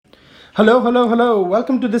Hello, hello, hello.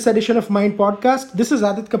 Welcome to this edition of Mind Podcast. This is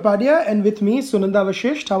Aadit Kapadia and with me, Sunanda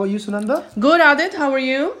Vashisht. How are you, Sunanda? Good, Aadit. How are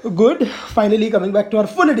you? Good. Finally coming back to our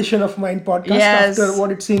full edition of Mind Podcast after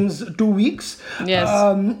what it seems 2 weeks. Yes.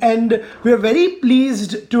 And we are very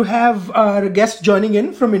pleased to have our guest joining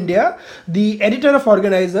in from India, the editor of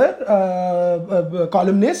Organiser,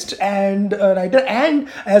 columnist and writer, and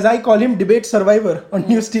as I call him, debate survivor on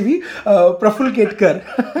News TV, Prafulla Ketkar.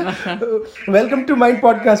 Welcome to Mind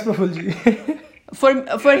Podcast, Prafulji. For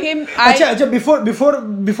him,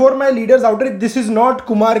 before my leaders outer it, this is not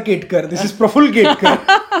Kumar Ketkar. This is Prafulla Ketkar.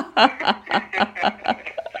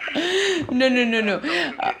 No.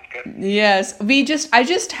 Yes, I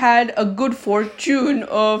just had a good fortune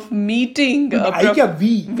of meeting. We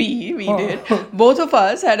did. Both of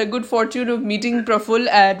us had a good fortune of meeting Prafull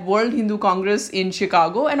at World Hindu Congress in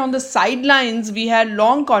Chicago, and on the sidelines we had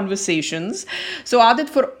long conversations. So Aadit,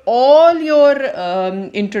 for all your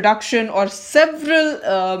introduction or several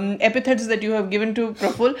epithets that you have given to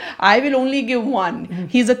Prafull, I will only give one.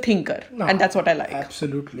 He's a thinker, and that's what I like.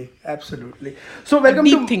 Absolutely. So welcome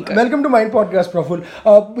to Mind Podcast, Prafull.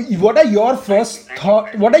 What are your first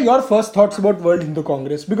thoughts about World Hindu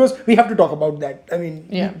Congress? Because we have to talk about that. I mean,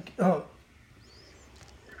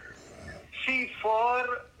 See, for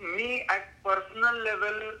me at personal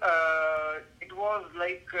level, it was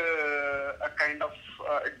like a kind of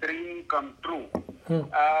dream come true.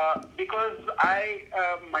 Because I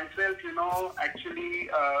myself, actually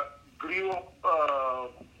grew up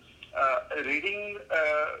reading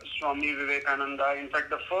Swami Vivekananda. In fact,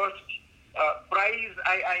 the first prize,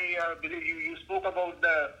 I believe you spoke about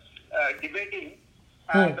the debating.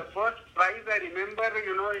 The first prize I remember,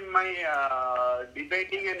 in my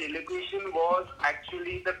debating and elocution was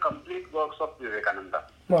actually the complete works of Vivekananda.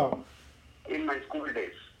 Wow. In my school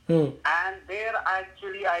days. And there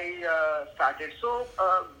actually I started. So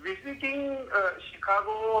visiting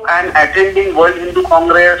Chicago and attending World Hindu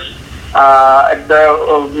Congress at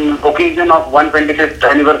the occasion of 125th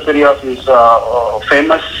anniversary of his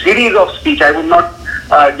famous series of speech. I would not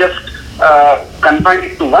just confine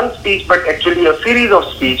it to one speech, but actually a series of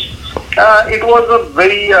speech. It was a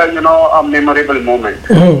very, a memorable moment.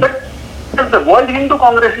 But as the World Hindu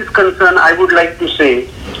Congress is concerned, I would like to say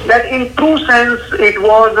that in true sense, it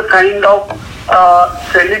was a kind of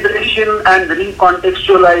celebration and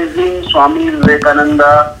recontextualizing Swami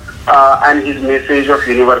Vivekananda and his message of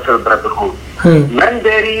universal brotherhood. When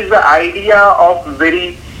there is the idea of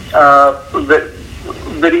very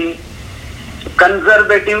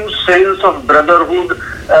conservative sense of brotherhood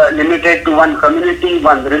limited to one community,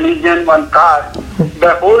 one religion, one caste,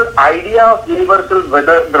 the whole idea of universal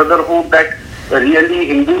brotherhood that really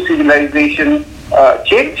Hindu civilization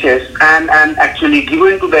cherishes and actually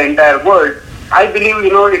given to the entire world, I believe,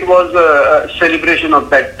 it was a celebration of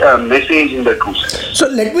that message in the true sense. So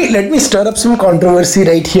let me stir up some controversy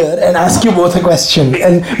right here and ask you both a question,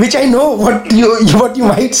 and which I know what you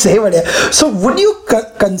might say. But so would you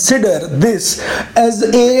consider this as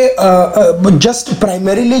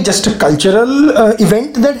primarily just a cultural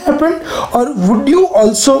event that happened, or would you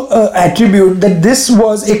also attribute that this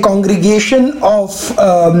was a congregation of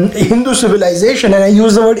Hindu civilization, and I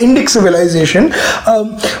use the word Indic civilization,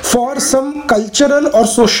 for some cultural or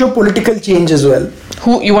socio-political change as well?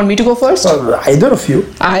 Who you want me to go first? Either of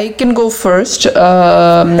you. I can go first.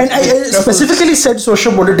 And I specifically said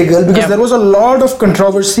socio-political because there was a lot of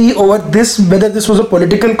controversy over this, whether this was a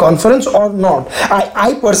political conference or not.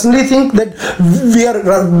 I personally think that we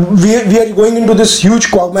are going into this huge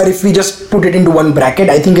quagmire if we just put it into one bracket.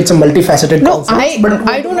 I think it's a multifaceted conference.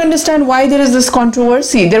 I don't understand why there is this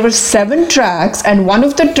controversy. There were 7 tracks, and one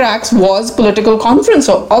of the tracks was political conference.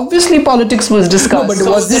 So obviously politics was discussed. No,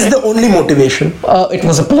 but was this the only motivation? It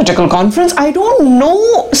was a political conference. I don't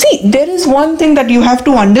know. See, there is one thing that you have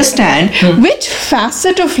to understand. Which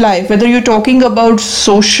facet of life, whether you're talking about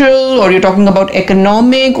social or you're talking about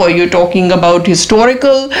economic or you're talking about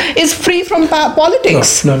historical, is free from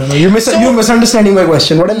politics. No. You're misunderstanding my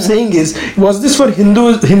question. What I'm saying is, was this for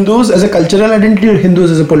Hindus as a cultural identity or Hindus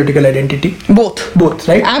as a political identity? Both,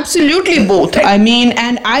 right? Absolutely both. Right. I mean,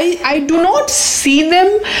 and I do not see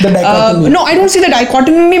them. The dichotomy. No, I don't see the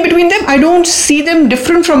dichotomy between them. I don't see them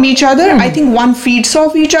different from each other. I think one feeds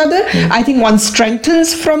off each other. I think one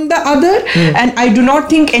strengthens from the other. And I do not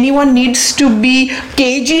think anyone needs to be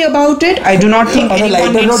cagey about it. I do not think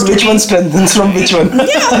anyone needs to which one strengthens from which one.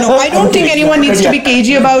 I don't think anyone needs to be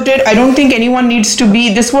cagey about it. I don't think anyone needs to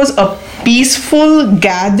be. This was a peaceful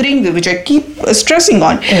gathering, which I keep stressing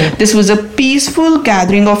on. This was a peaceful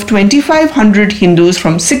gathering of 2,500 Hindus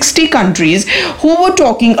from 60 countries who were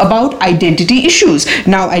talking about identity issues.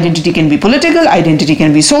 Now, identity can be political, identity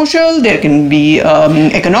can be social, there can be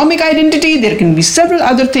economic identity, there can be several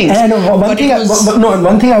other things. And one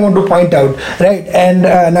thing I want to point out, right, and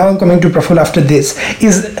now I'm coming to Prafulla after this,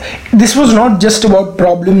 is this was not just about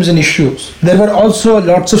problems and issues. There were also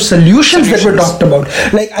lots of solutions that were talked about.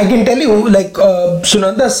 Like, I can tell you, like,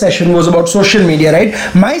 Sunanda's session was about social media, right?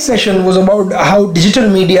 My session was about how digital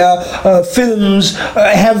media, films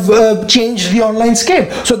have changed the online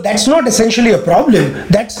scape. So that's not essentially a problem.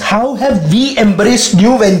 That's how have we embraced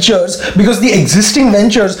new ventures, because the existing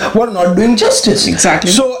ventures were not doing justice.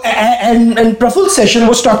 Exactly. So and Prafulla's session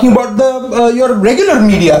was talking about the your regular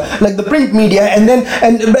media, like the print media, and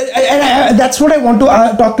that's what I want to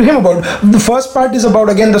talk to him about. The first part is about,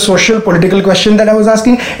 again, the social political question that I was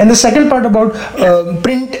asking, and the second part about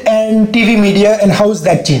print and TV media and how is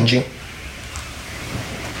that changing.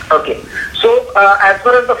 Okay. So, as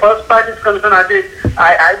far as the first part is concerned, Aadit,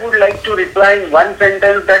 I would like to reply in one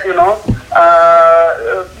sentence that,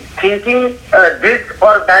 thinking this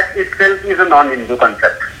or that itself is a non-Hindu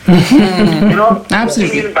concept.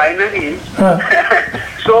 Absolutely. In binary.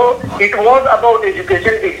 So, it was about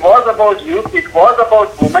education, it was about youth, it was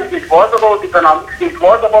about women, it was about economics, it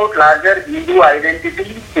was about larger Hindu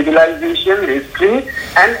identity, civilization, history,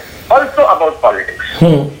 and also about politics.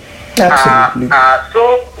 Absolutely.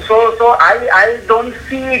 So I don't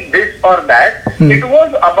see this or that. It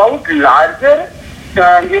was about larger,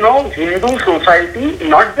 Hindu society,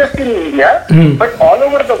 not just in India, but all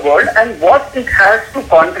over the world, and what it has to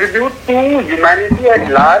contribute to humanity at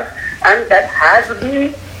large, and that has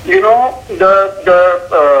been, the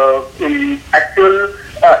actual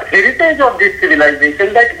heritage of this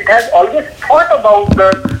civilization, that it has always thought about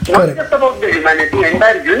not just about the humanity,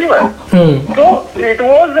 entire universe. So it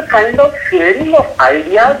was a kind of sharing of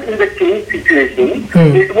ideas in the change situation.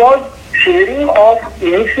 It was sharing of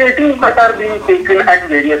initiatives that are being taken at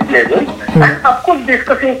various levels, and of course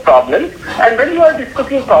discussing problems. And when you are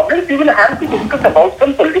discussing problems, you will have to discuss about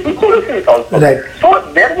some political solutions also. Right.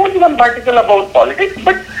 So there was one article about politics,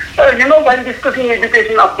 but when discussing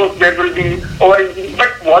education, of course there will be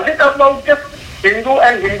but was it about just Hindu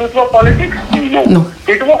and Hindutva politics? No.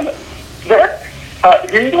 It was the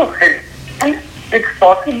Hindu head, and its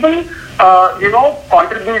possible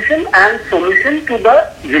contribution and solution to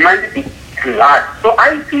the humanity at large. So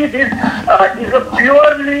I see this is a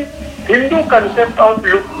purely Hindu concept of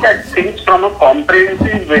looking at things from a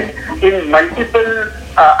comprehensive way in multiple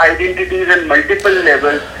identities and multiple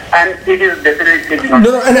levels, and it is definitely not.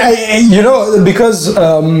 No, and I, because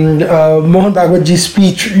Mohan Bhagwatji's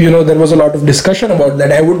speech, there was a lot of discussion about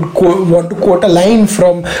that. I would want to quote a line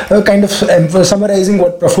from kind of summarizing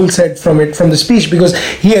what Prafulla said from the speech, because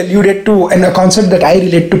he alluded to, and a concept that I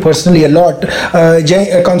relate to personally a lot,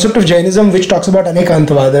 a concept of Jainism which talks about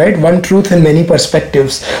Anekantavada, right? One truth in many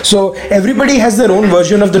perspectives. So everybody has their own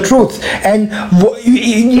version of the truth, and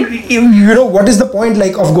what is the point,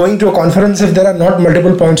 like, of going to a conference if there are not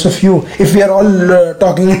multiple points of view? If we are all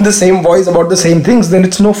talking in the same voice about the same things, then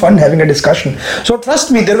it's no fun having a discussion. So trust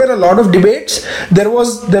me, there were a lot of debates, there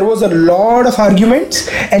was a lot of arguments,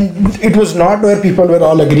 and it was not where people were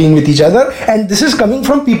all agreeing with each other. And this is coming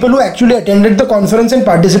from people who actually attended the conference and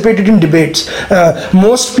participated in debates.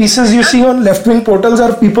 Most pieces you see on left-wing portals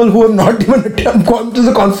are people who have not even gone to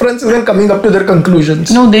the conferences and coming up to their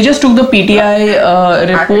conclusions. No, they just took the PTI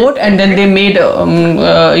report and then they made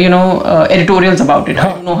editorials about it. I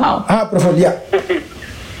don't know how. Prafulla, yeah.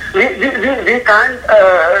 We can't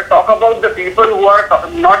talk about the people who are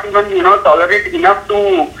not even tolerant enough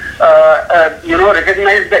to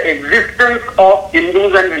recognize the existence of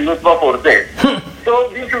Hindus and Hindutva forces. So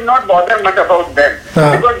we should not bother much about them,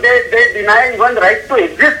 because they deny even right to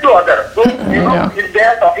exist to others. So if they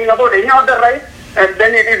are talking about any other right,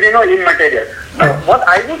 then it is immaterial. But what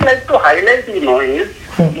I would like to highlight is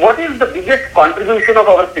what is the biggest contribution of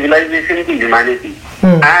our civilization to humanity,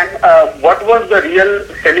 and what was the real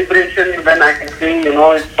celebration when I think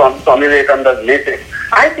it's from Swami Vivekananda's message.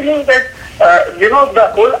 I think that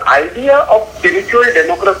the whole idea of spiritual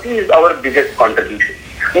democracy is our biggest contribution.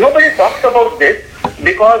 Nobody talks about this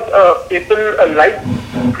because people like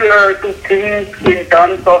to think in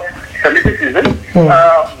terms of Semitism,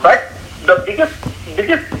 but the biggest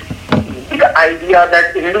idea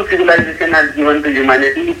that Hindu civilization has given to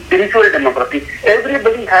humanity is spiritual democracy.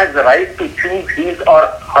 Everybody has the right to choose his or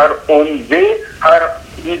her own way,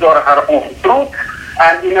 his or her own truth,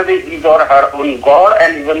 and in a way his or her own God,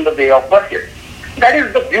 and even the way of worship. That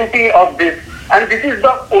is the beauty of this, and this is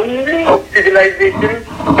the only civilization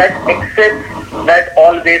that accepts that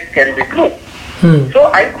all ways can be true. So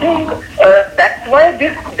I think that's why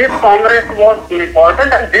this Congress was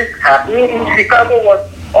important, and this happening in Chicago was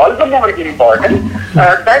all the more important.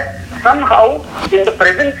 That somehow in the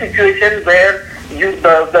present situation where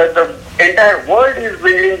the entire world is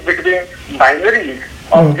dealing between binaries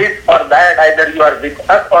of this or that, either you are with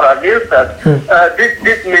us or against us,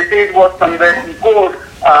 this message was somewhere echoed,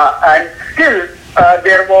 and still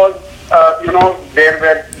there was, there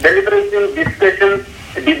were deliberations, discussions,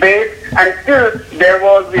 debates, and still there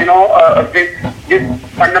was, this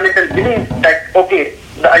fundamental belief that, okay,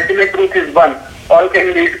 the ultimate truth is one. All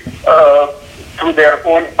can lead through their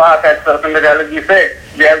own path, as Sunanda said.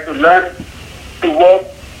 They have to learn to work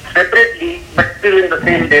separately, but still in the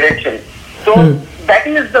same direction. So that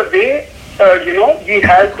is the way, we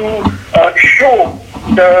have to show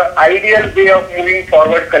the ideal way of moving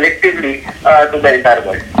forward collectively to the entire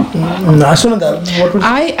world.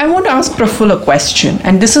 I want to ask Prafulla a question,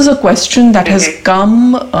 and this is a question that has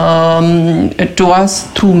come to us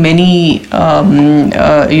through many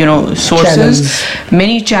sources,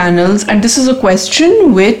 many channels, and this is a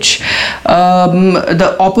question which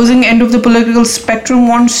the opposing end of the political spectrum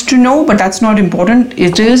wants to know, but that's not important.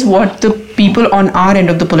 It is what the people on our end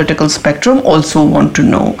of the political spectrum also want to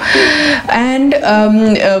know, and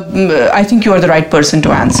I think you are the right person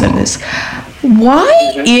to answer this.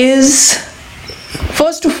 Why is,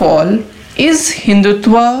 first of all, is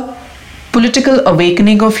Hindutva political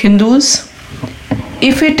awakening of Hindus?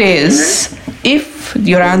 If it is, if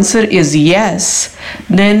your answer is yes,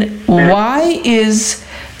 then why is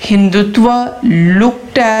Hindutva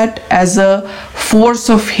looked at as a force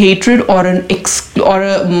of hatred or an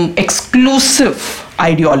exclusive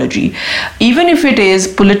ideology? Even if it is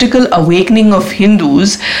political awakening of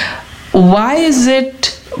Hindus,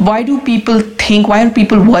 why do people think, why are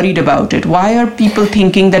people worried about it? Why are people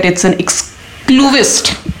thinking that it's an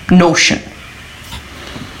exclusivist notion?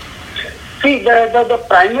 See, the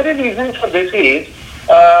primary reason for this is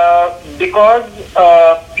because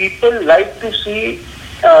people like to see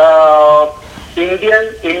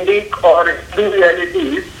Indic or Hindu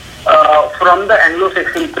realities from the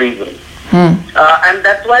Anglo-Saxon prism. And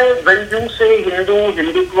that's why when you say Hindu,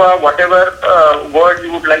 Hindutva, whatever word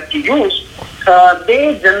you would like to use,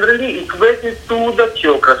 they generally equate it to the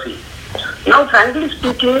theocracy. Now, frankly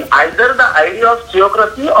speaking, either the idea of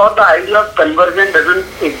theocracy or the idea of conversion doesn't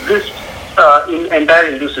exist in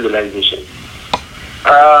entire Hindu civilization.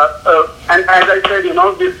 And as I said,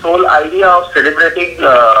 this whole idea of celebrating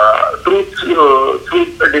truth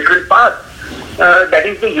through different paths, that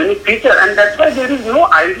is the unique feature, and that's why there is no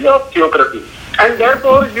idea of theocracy. And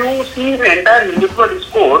therefore, you see in the entire Hindutva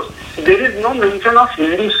discourse, there is no mention of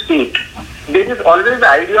Hindu state. There is always the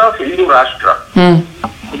idea of Hindu Rashtra.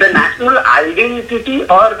 The national identity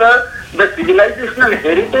or the civilizational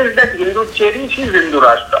heritage that Hindus cherish is Hindu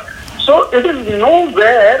Rashtra. So it is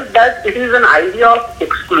nowhere that it is an idea of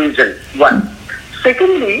exclusion, one.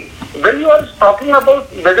 Secondly, when you are talking about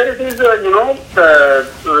whether it is, the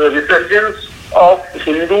resurgence of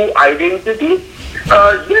Hindu identity,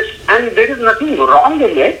 yes, and there is nothing wrong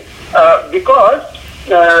in it, because,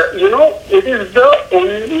 it is the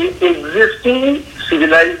only existing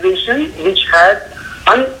civilization which has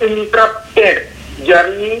uninterrupted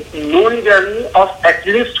known journey of at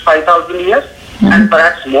least 5,000 years and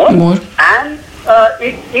perhaps more. And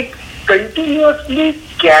it continuously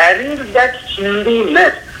carries that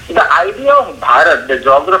Hindu-ness. The idea of Bharat, the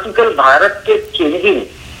geographical Bharat kept changing,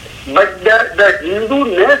 but the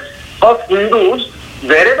Hindu-ness of Hindus,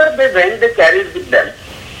 wherever they went, they carried with them.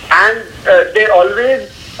 And they always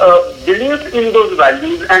believed in those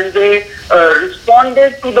values, and they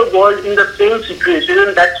responded to the world in the same situation.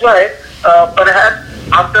 And that's why perhaps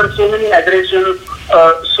after so many aggressions,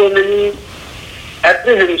 so many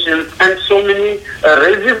apprehensions, and so many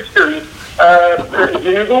resistance,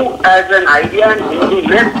 Hindu as an idea and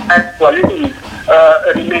Hindu-ness as qualities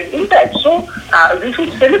remain intact. So we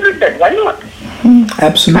should celebrate that. Why not?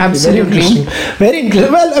 Absolutely. Very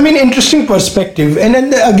interesting. Well, interesting perspective. And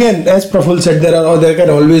then again, as Prafulla said, there can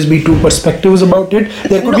always be two perspectives about it.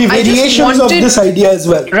 There could be variations of this idea as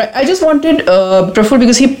well. Right. I just wanted Prafulla,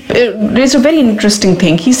 because he raised a very interesting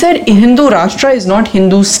thing. He said Hindu Rashtra is not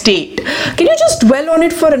Hindu state. Can you just dwell on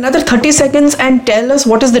it for another 30 seconds and tell us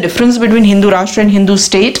what is the difference between Hindu Rashtra and Hindu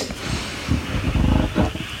state?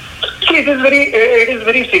 See, it is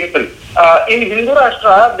very simple. In Hindu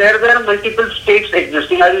Rashtra, there were multiple states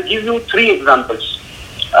existing. I will give you 3 examples.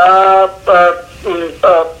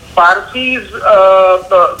 Parsis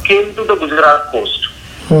came to the Gujarat coast.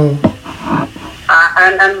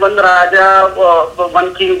 And one Raja,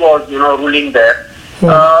 one king was, ruling there.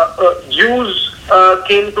 Jews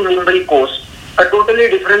came to Mumbai coast. a totally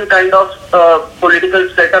different kind of political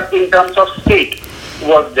setup in terms of state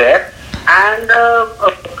was there. And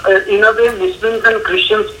in a way, Muslims and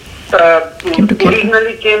Christians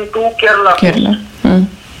originally came to Kerala.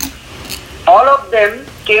 All of them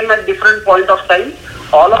came at different point of time.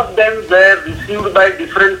 All of them were received by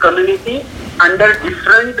different community under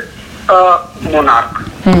different monarch.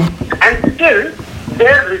 And still,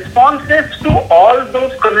 their responses to all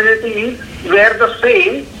those communities were the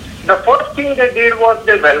same. The first thing they did was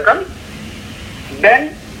they welcomed.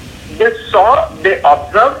 Then they saw, they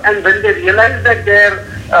observed, and when they realized that their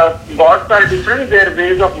gods are different, their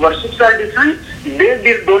ways of worship are different,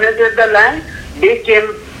 they donated the land, they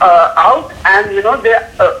came out, and they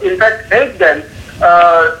in fact helped them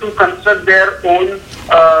to construct their own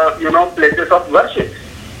places of worship.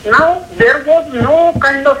 Now there was no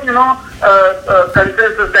kind of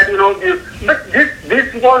consensus that but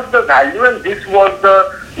this was the value and this was the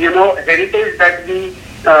heritage that we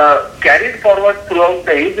carried forward throughout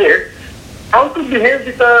the ages. How to behave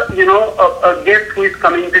with a guest who is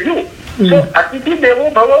coming to you. So Atithi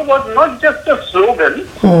Devo Bhava was not just a slogan;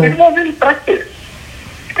 it was in practice,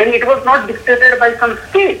 and it was not dictated by some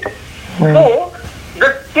state. So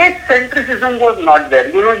the state centricism was not there.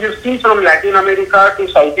 You see from Latin America to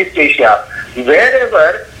Southeast Asia,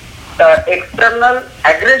 wherever external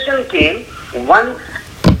aggression came, one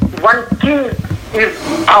king is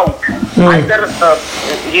out. Either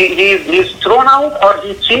he is thrown out or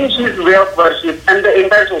he changed his way of worship and the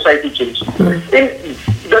entire society changed.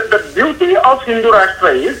 The beauty of Hindu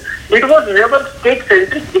Rashtra is it was never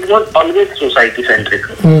state-centric, it was always society-centric.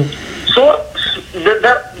 So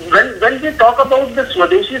when we talk about the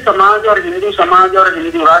Swadeshi Samaj or Hindu Samaj or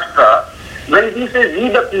Hindu Rashtra, when we say we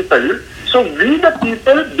the people, so we the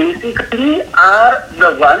people basically are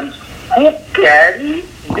the ones who carry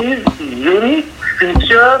these unique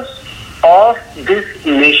features of this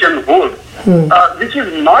nationhood, which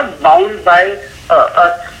is not bound by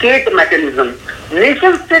a state mechanism.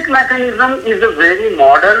 Nation-state mechanism is a very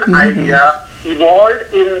modern idea,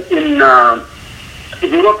 evolved in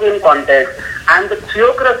European context, and the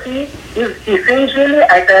theocracy is essentially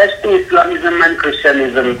attached to Islamism and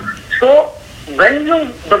Christianism. So,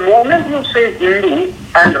 the moment you say Hindu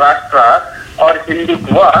and Rashtra or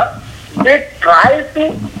Hindutva, they try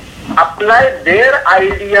to apply their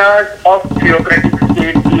ideas of theocratic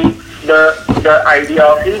state to the idea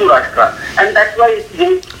of Hindu Rashtra. And that's why it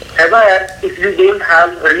won't ever if you don't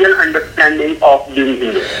have real understanding of being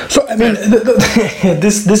Hindu. So, I mean,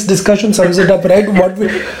 this discussion sums it up, right?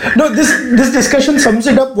 This discussion sums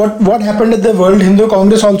it up what happened at the World Hindu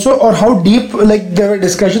Congress also, or how deep, there were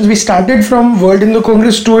discussions. We started from World Hindu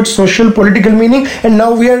Congress to its social political meaning, and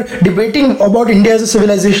now we are debating about India as a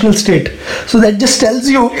civilizational state. So that just tells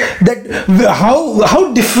you that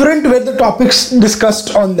how different were the topics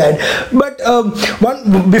discussed on that. But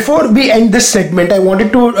before we end this segment, I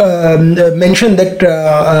wanted to mention that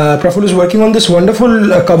Prafulla is working on this wonderful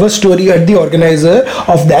cover story at the Organiser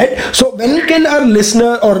of that. So when can our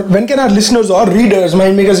listeners or readers,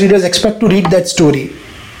 Mindmakers readers, expect to read that story?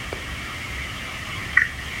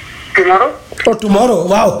 Tomorrow? Oh, tomorrow!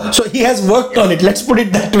 Wow. So he has worked on it. Let's put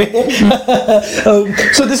it that way.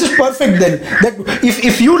 So this is perfect then. That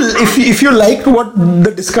if you liked what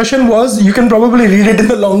the discussion was, you can probably read it in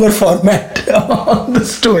the longer format on the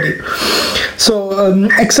story. So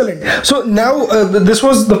excellent. So now this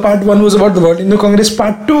was the part one was about the World Hindu Congress.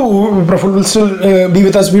 Part two, Prafulla will still be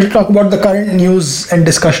with us. We'll talk about the current news and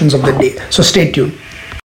discussions of the day. So stay tuned.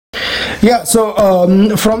 Yeah, so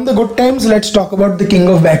from the good times, let's talk about the king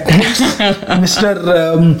of bad times.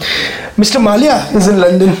 Mr. Mallya is in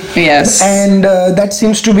London. Yes. And that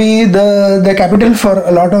seems to be the capital for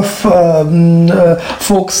a lot of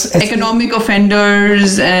folks. Economic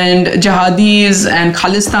offenders and jihadis and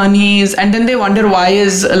Khalistanis, and then they wonder why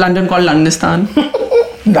is London called Londistan.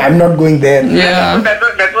 I'm not going there. Yeah.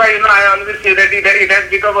 That's why I always say that it has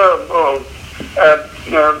become a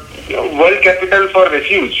world capital for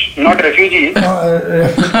refuge, not refugees. Want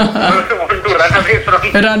to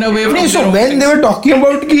run away from. So when they were talking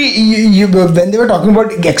about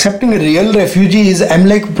accepting real refugees, I'm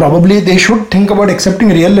like, probably they should think about accepting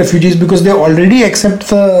real refugees because they already accept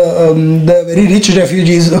the very rich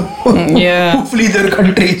refugees who flee their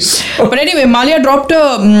countries. But anyway, Mallya dropped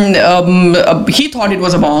he thought it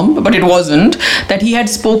was a bomb, but it wasn't, that he had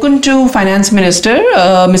spoken to Finance Minister,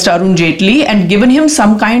 Mr. Arun Jaitley, and given him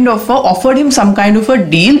offered him some kind of a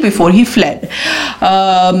deal before he fled.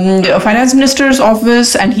 Finance Minister's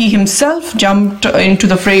office and he himself jumped into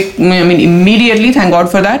the fray, immediately, thank God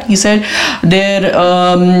for that. He said there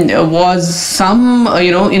was some,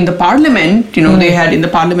 in the parliament, they had in the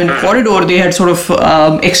parliament corridor, they had sort of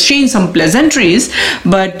exchanged some pleasantries,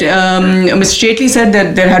 but Mr. Jaitley said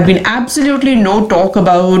that there had been absolutely no talk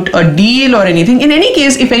about a deal or anything. In any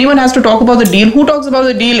case, if anyone has to talk about the deal, who talks about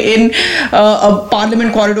the deal in a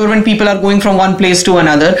parliament corridor when people are going from one place to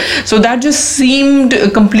another? So that just seemed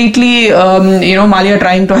completely, Mallya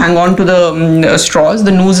trying to hang on to the straws.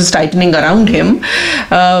 The noose is tightening around him.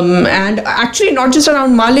 And actually not just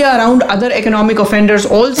around Mallya, around other economic offenders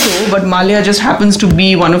also, but Mallya just happens to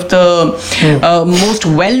be one of the most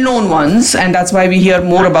well-known ones, and that's why we hear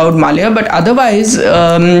more about Mallya. But otherwise,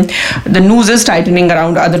 the noose is tightening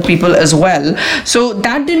around other people as well. So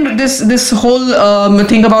that didn't, this whole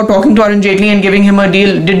thing about talking to Arun Jaitley and giving him a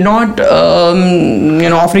deal did not,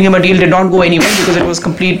 offering him a deal did not go anywhere, because it was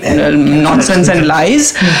complete nonsense and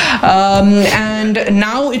lies. And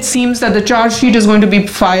now it seems that the charge sheet is going to be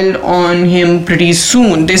filed on him pretty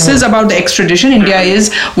soon. This is about the extradition. India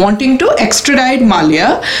is wanting to extradite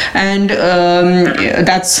Mallya, and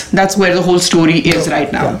that's where the whole story is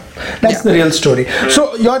right now. That's the real story.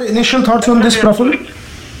 So your initial thoughts on this, Prafulla?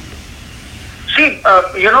 See,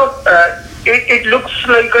 it looks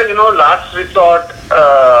like a last resort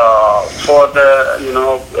for the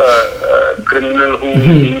criminal who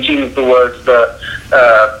is inching towards the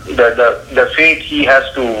fate he has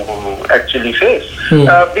to actually face.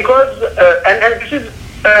 Because and this is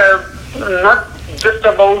not just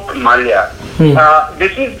about Mallya.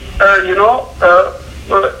 This is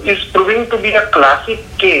is proving to be a classic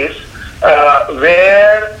case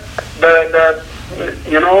where the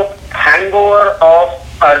hangover of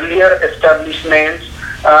earlier establishments,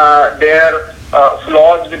 their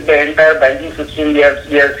flaws with the entire banking system. We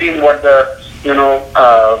have seen what the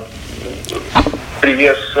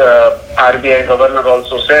previous RBI governor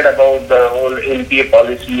also said about the whole NPA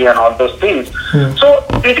policy and all those things. So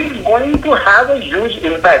it is going to have a huge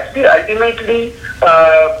impact. See, ultimately,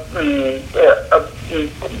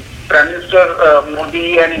 Prime Minister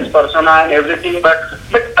Modi and his persona and everything, but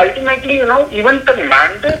ultimately, even the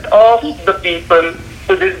mandate of the people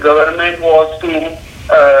to this government was to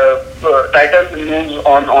tighten the noose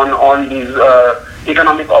on these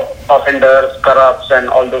economic offenders, corrupts, and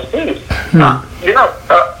all those things.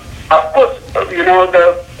 Of course,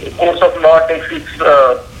 the course of law takes its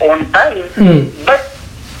own time, but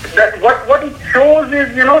that what it shows is,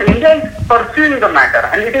 India is pursuing the matter,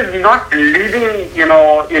 and it is not leaving,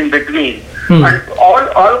 in between. And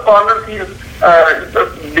all corners he is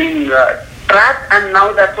being trapped, and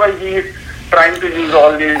now that's why he is trying to use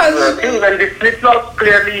all these things, and the flip-flops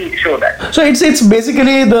clearly show that. So it's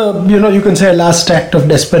basically the you can say last act of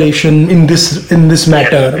desperation in this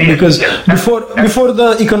matter, because before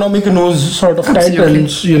the economic news sort of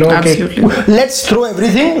tightens, okay, let's throw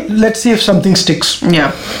everything, let's see if something sticks.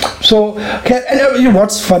 Yeah. So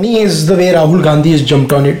what's funny is the way Rahul Gandhi has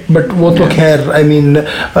jumped on it, but wo to khair, I mean,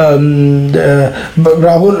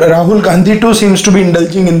 Rahul Gandhi too seems to be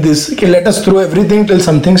indulging in this. Okay, let us throw everything till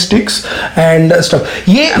something sticks and stuff.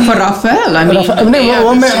 For Rafael, I mean,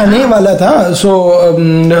 वो मैं आने वाला था. So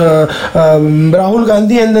Rahul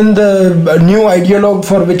Gandhi and then the new ideologue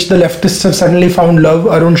for which the leftists have suddenly found love,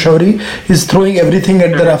 Arun Shauri, is throwing everything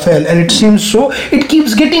at the Rafael, and it seems so. It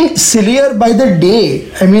keeps getting sillier by the day.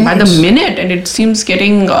 I mean, by the minute, and it seems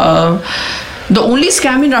getting. The only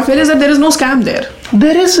scam in Rafael is that there is no scam there.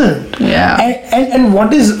 There isn't. Yeah. And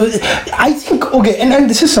what is, I think, okay, and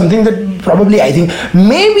this is something that probably I think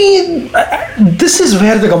maybe this is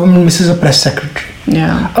where the government misses a press secretary.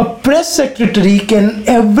 Yeah. A press secretary can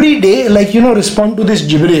every day, respond to this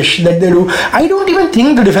gibberish that they do. I don't even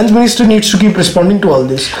think the defense minister needs to keep responding to all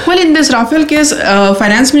this. Well, in this Rafael case,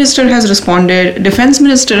 finance minister has responded, defense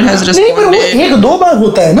minister has responded. एक दो बार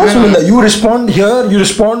होता है ना Sunanda. You respond here, you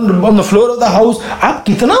respond on the floor of the house. आप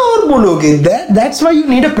कितना और बोलोगे? That's why you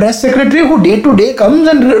need a press secretary who day to day comes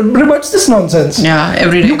and rebuts this nonsense. Yeah,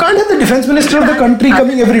 every day. You can't have the defense minister of the country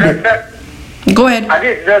coming every day. Go ahead.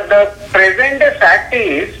 Aadit, the present fact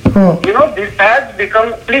is, this has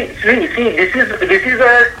become. Please see, this is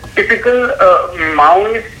a typical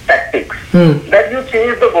Maoist tactics that you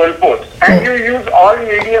change the goalposts and you use all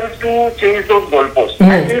mediums to change those goalposts.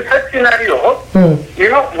 And in such scenario,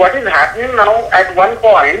 what is happening now? At one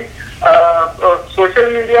point, social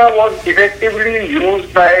media was effectively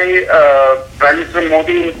used by Prime Minister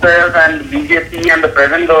Modi himself and BJP and the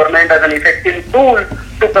present government as an effective tool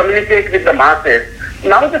to communicate with the masses.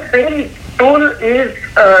 Now the same tool is,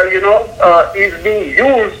 is being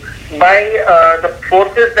used by the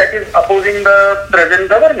forces that is opposing the present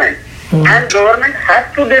government. And government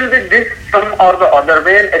has to deal with this some or the other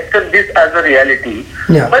way and accept this as a reality.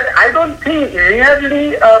 Yeah. But I don't think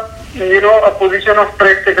merely a position of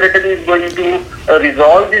press secretary is going to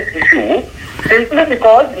resolve this issue, simply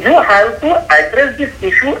because you have to address this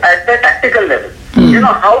issue at the tactical level.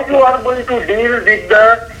 How you are going to deal with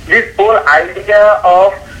this whole idea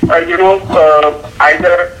of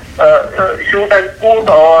either shoot and put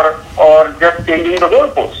or just changing the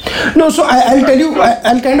goalposts. No, so I'll tell you,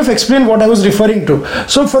 I'll kind of explain what I was referring to.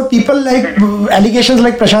 So for people like allegations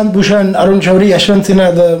like Prashant Bhushan, Arun Shourie, Yashwant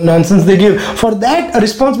Sinha, the nonsense they give, for that a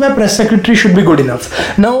response by press secretary should be good enough.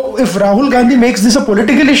 Now, if Rahul Gandhi makes this a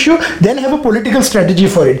political issue, then have a political strategy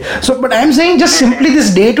for it. So, but I'm saying just simply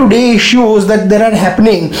this day-to-day issues that there are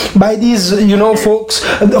happening by these, folks.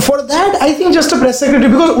 For that, I think just a press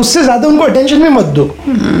secretary, because उससे ज़्यादा उनको attention भी मत दो.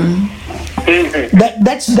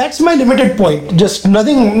 That's my limited point. Just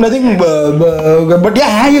nothing. But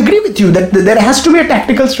yeah, I agree with you that there has to be a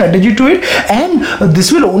tactical strategy to it, and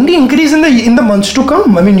this will only increase in the months to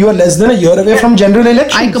come. I mean, you are less than a year away from general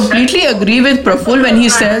elections. I completely agree with Prafull when he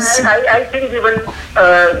says. I think even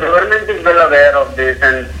government is well aware of this,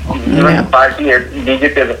 and even party,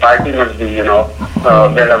 BJP as a party must be, well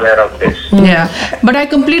aware of this. Yeah, but I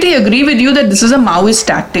completely agree with you that this is a Maoist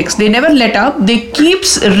tactics. They never let up. They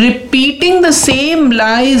keeps repeating the same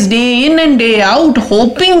lies day in and day out,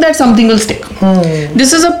 hoping that something will stick.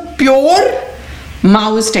 This is a pure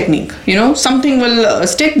Maoist technique. Something will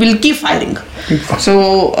stick. We'll keep firing.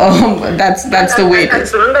 So that's the way it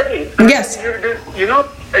is. Sunanda, yes.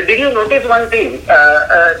 Did you notice one thing?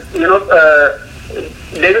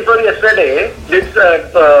 Day before yesterday, this.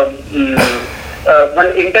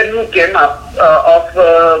 One interview came up of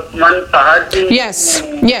one Pahad Singh. Yes.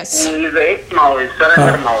 He is a Maoist,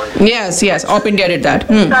 surrender Maoist. Yes. OpIndia did that.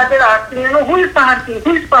 He started asking, who is Pahad Singh?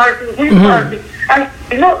 Who is Pahad Singh? Who is Pahad Singh? And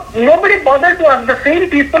nobody bothered to ask. The same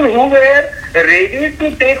people who were ready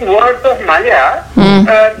to take words of Mallya,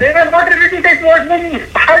 they were not ready to take words of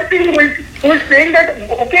Pahad Singh, who is saying that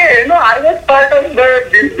I was part of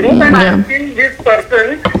this group and I've seen this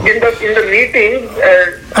person in the meeting.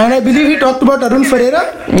 And I believe he talked about Arun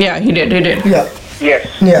Ferreira. Yeah, he did. Yeah.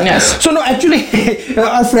 Yes. So no, actually,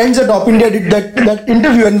 our friends at OpIndia did that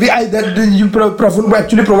interview, and Prafulla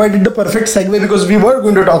actually provided the perfect segue, because we were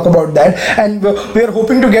going to talk about that, and we are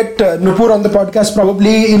hoping to get Nupur on the podcast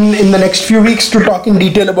probably in the next few weeks to talk in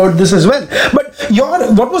detail about this as well. But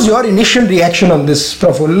what was your initial reaction on this,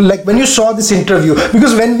 Prafulla? Like when you saw this interview,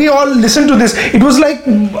 because when we all listened to this, it was like,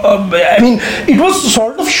 it was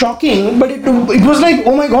sort of shocking, but it was like,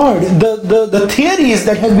 oh my God, the theories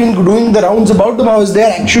that have been doing the rounds about the Maoists, they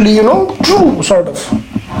are actually, true, sort of.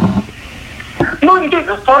 No, it is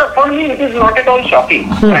for me. It is not at all shocking,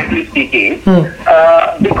 frankly speaking,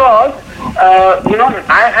 because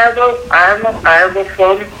I have a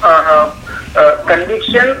firm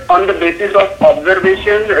conviction on the basis of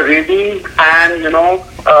observation, reading, and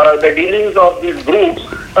the dealings of these groups.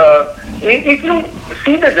 If you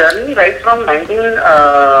see the journey right from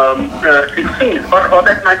 1960s, or for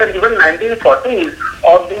that matter, even 1940s,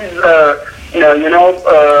 of these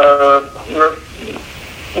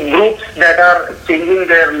groups that are changing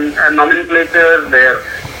their nomenclature, their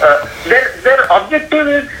objective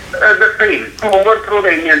is the same: to overthrow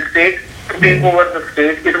the Indian state, to take over the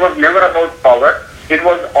state. It was never about power. It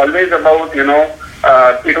was always about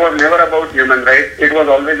it was never about human rights. It was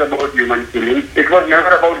always about human killing. It was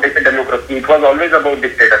never about democracy. It was always about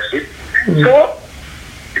dictatorship. So,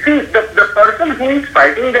 see, the person who is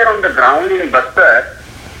fighting there on the ground in Bastar,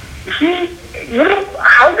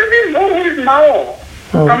 how does he know who is Mao?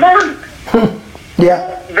 Come on.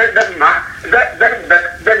 Yeah. The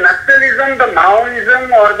Naxalism, the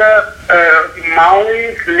Maoism, or the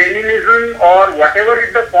Maoist Leninism, or whatever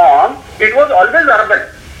is the form, it was always urban.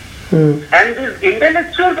 And these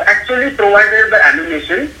intellectuals actually provided the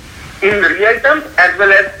ammunition in real terms as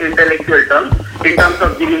well as intellectual terms, in terms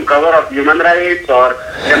of giving cover of human rights or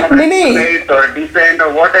democratic rights or dissent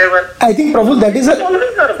or whatever. I think, Prabhu, that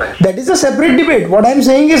is a separate debate. What I'm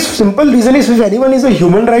saying is, simple reason is, if anyone is a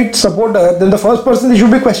human rights supporter, then the first person they should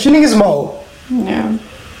be questioning is Mao. Yeah.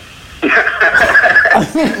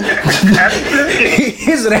 Absolutely.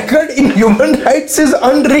 His record in human rights is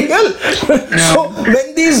unreal. So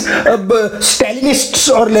when these Stalinists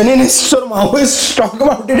or Leninists or Maoists talk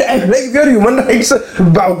about it, I'm like, if your human rights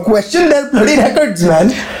question their bloody records,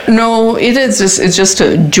 man. No, it's just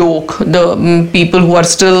a joke. The people who are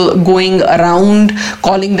still going around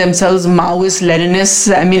calling themselves Maoist Leninists,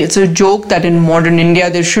 I mean, it's a joke that in modern India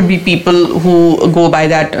there should be people who go by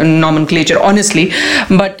that nomenclature, honestly.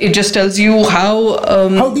 But it just tells you how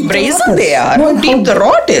brazen they are, how deep the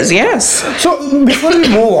rot is, yes. So before we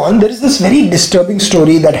move on, there is this very disturbing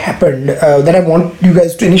story that happened that I want you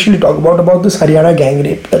guys to initially talk about this Haryana gang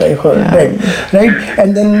rape that I heard, right?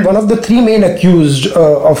 And then one of the three main accused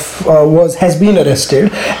has been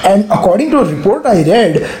arrested, and according to a report I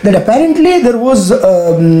read, that apparently there was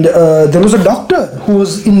a doctor who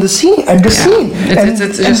was in the scene at the scene.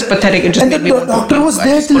 It's just pathetic. It just and the doctor was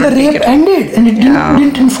there till the rape ended, and it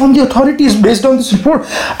didn't inform the authorities based on this report.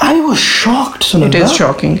 I was shocked, Sunanda. It is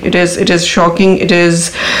shocking. It is shocking. It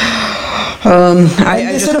is.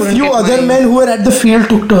 They said a few other men who were at the field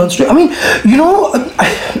took turns to. I mean,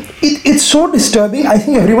 it's so disturbing. I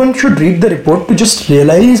think everyone should read the report to just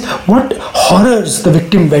realize what horrors the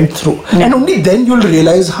victim went through, and only then you'll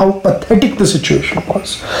realize how pathetic the situation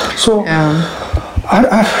was. So.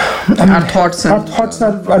 Our thoughts are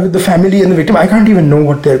with the family and the victim. I can't even know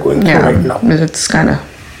what they're going through right now. It's kind of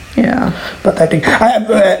pathetic.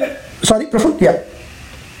 Sorry, Prafulla.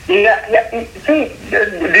 Yeah. See,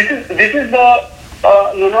 this is the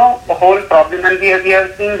whole problem, and we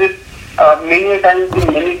have seen this many times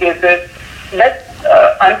in many cases. That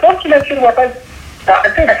unfortunately, what has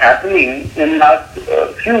started happening in last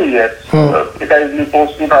few years, precisely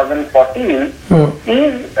post 2014,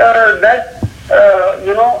 is that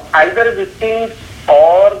either victims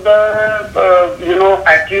or the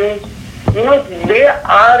accused, they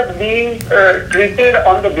are being treated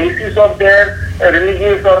on the basis of their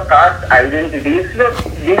religious or caste identities,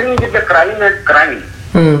 dealing with the crime as crime.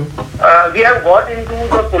 We have got into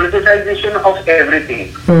the politicization of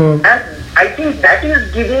everything, and I think that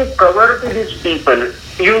is giving cover to these people.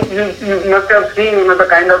 You must have seen the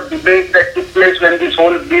kind of debate that took place when this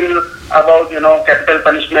whole bill about capital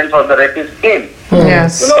punishment for the rapist came.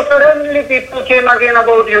 Yes. Suddenly people came again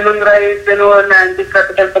about human rights, and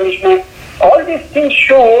anti-capital punishment. All these things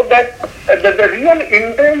show that the real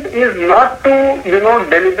intent is not to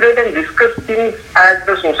deliberate and discuss things at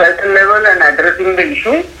the societal level and addressing the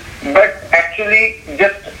issue, but actually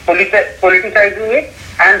just politicizing it.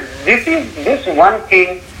 And this one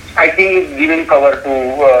thing I think is giving cover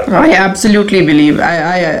to. I absolutely believe.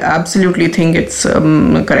 I absolutely think it's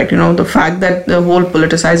correct. The fact that the whole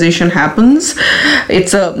politicization happens,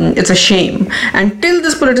 it's a shame. Until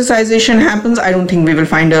this politicization happens, I don't think we will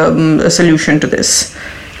find a solution to this.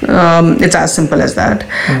 It's as simple as that.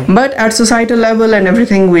 But at societal level and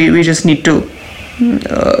everything, we just need to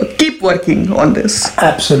keep working on this.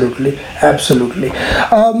 Absolutely.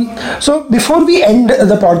 So before we end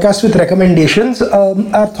the podcast with recommendations,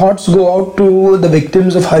 our thoughts go out to the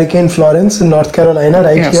victims of Hurricane Florence in North Carolina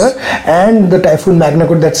here, and the Typhoon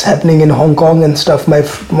Magnacut that's happening in Hong Kong and stuff.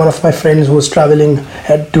 One of my friends who was traveling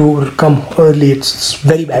had to come early. It's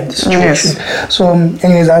very bad, the situation. So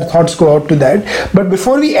anyways, our thoughts go out to that. But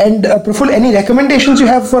before we end, Prafulla, any recommendations you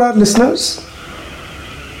have for our listeners?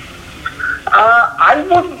 I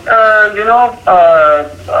would,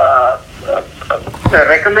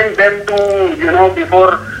 recommend them to,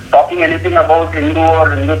 before talking anything about Hindu or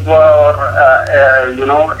Hindutva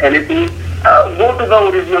or, anything, go to the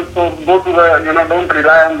original source, go to the, don't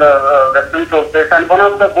rely on the Western sources. And one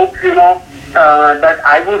of the books, that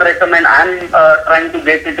I would recommend, I'm trying to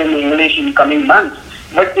get it in English in coming months,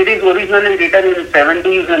 but it is originally written in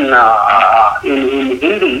 70s in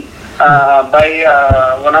Hindi by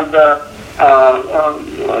one of the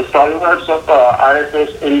stalwarts of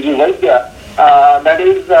RSS, Vijay Mallya. That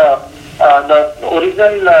is the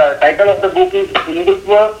original title of the book is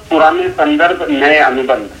Hindutva, Purane Sandarbh, Naye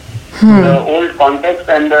Anubandh. The old context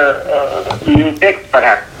and the new text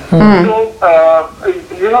perhaps. So,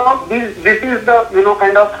 this is the,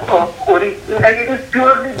 kind of, and it is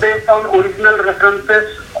purely based on original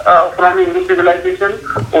references from Hindu civilization,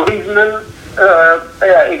 original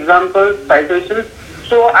examples, citations.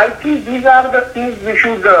 So I think these are the things we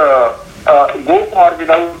should go for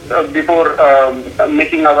before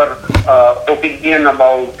making our opinion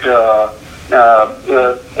about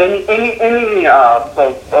any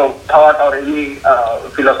thought or any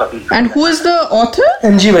philosophy. And who is the author?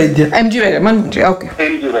 M.G. Vaidya. M.G. Vaidya. Okay.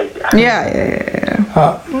 M.G. Vaidya. Yeah.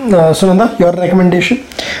 Sunanda, your recommendation?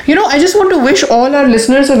 I just want to wish all our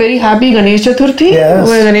listeners a very happy Ganesh Chaturthi. Yes.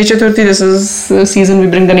 Ganesh Chaturthi, this is the season we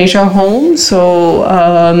bring Ganesha home. So,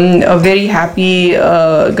 a very happy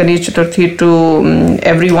Ganesh Chaturthi to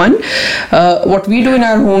everyone. What we do in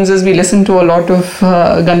our homes is we listen to a lot of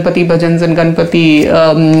Ganpati bhajans and Ganpati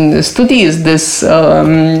stutis this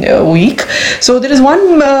week. So, there is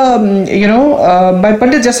one, by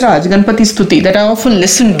Pandit Jasraj, Ganpati Stuti, that I often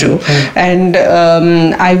listen to. And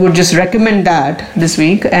I would just recommend that this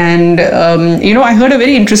week. And I heard a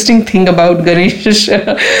very interesting thing about Ganesh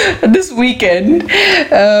this weekend.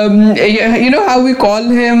 How we call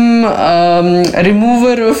him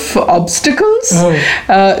remover of obstacles.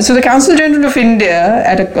 So the Council General of India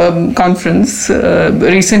at a conference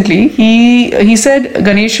recently, he said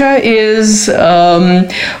Ganesha is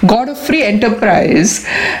god of free enterprise.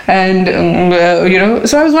 And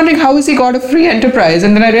so I was wondering, how is he god of free enterprise?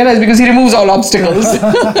 And then I realized because he removes all obstacles.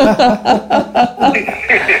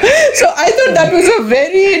 So I thought that was a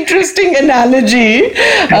very interesting analogy.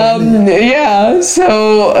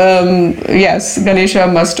 Yes, Ganesha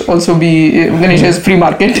must also be, Ganesha is free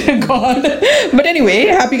market god. But anyway,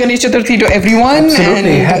 happy Ganesh Chaturthi to everyone.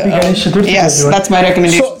 Absolutely, happy Ganesh Chaturthi. Yes, that's my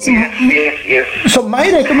recommendation. So my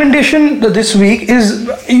recommendation this week is,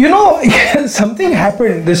 something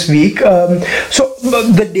happened this week. So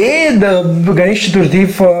the day the Ganesh Chaturthi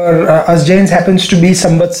for us Jains happens to be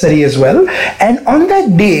Samvatsari as well. And on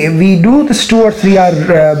that day, we do this 2 or 3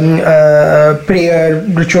 hour prayer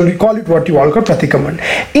ritual. We call it what you all call Pratikaman.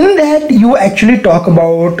 In that, you actually talk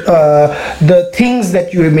about the things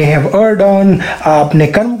that you may have erred on,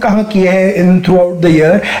 aapne karm kahan kiye hai in throughout the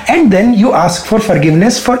year, and then you ask for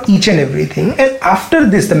forgiveness for each and everything. And after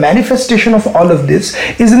this, the manifestation of all of this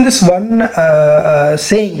is in this one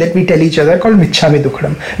saying that we tell each other called Michhami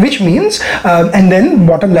Dukhdam, which means, and then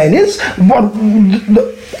bottom line is, what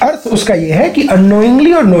the अर्थ उसका ये है कि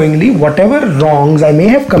unknowingly or knowingly whatever wrongs I may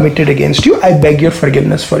have committed against you, I beg your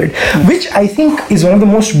forgiveness for it, which I think is one of the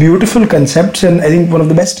most beautiful concepts and I think one of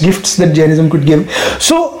the best gifts that Jainism could give.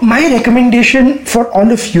 So my recommendation for all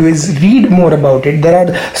of you is read more about it. There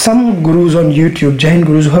are some gurus on YouTube, Jain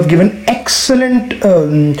gurus, who have given excellent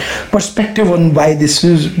perspective on why this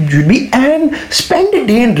should be, and spend a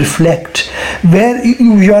day and reflect where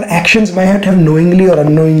your actions might have knowingly or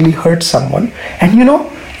unknowingly hurt someone, and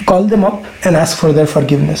call them up and ask for their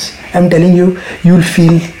forgiveness. I'm telling you, you'll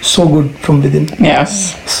feel so good from within.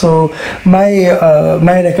 Yes. So my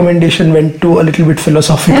recommendation went to a little bit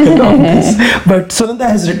philosophical on this, but Sunanda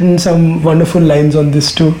has written some wonderful lines on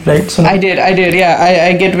this too, right? Sunanda? I did. Yeah,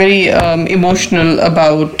 I get very emotional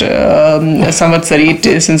about Samvatsari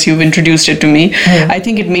since you've introduced it to me. I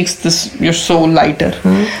think it makes your soul lighter.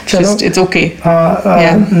 It's okay.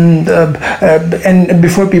 And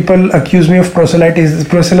before people accuse me of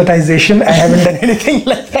proselytization, I haven't done anything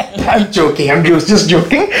like that. I'm joking. I'm just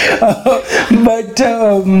joking. But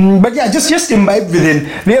yeah, just imbibe within.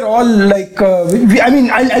 We're all like, I'll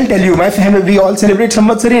tell you, my family, we all celebrate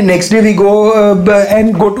Samvatsari, and next day we go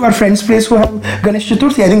and go to our friend's place who have Ganesh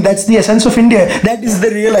Chaturthi. I think that's the essence of India. That is the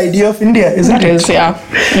real idea of India, isn't it? It is, yeah,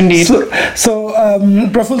 indeed. So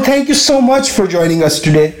Prafulla, thank you so much for joining us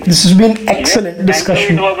today. This has been excellent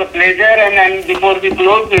discussion. It was a pleasure, and before we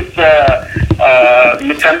close, it's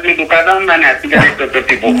Michhami Dukhdam and happy Ganesh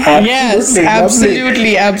Chaturthi. Yes,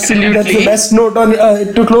 absolutely. That's the best note on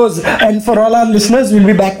to close. And for all our listeners, we'll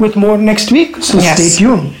be back with more next week. So stay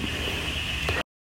tuned.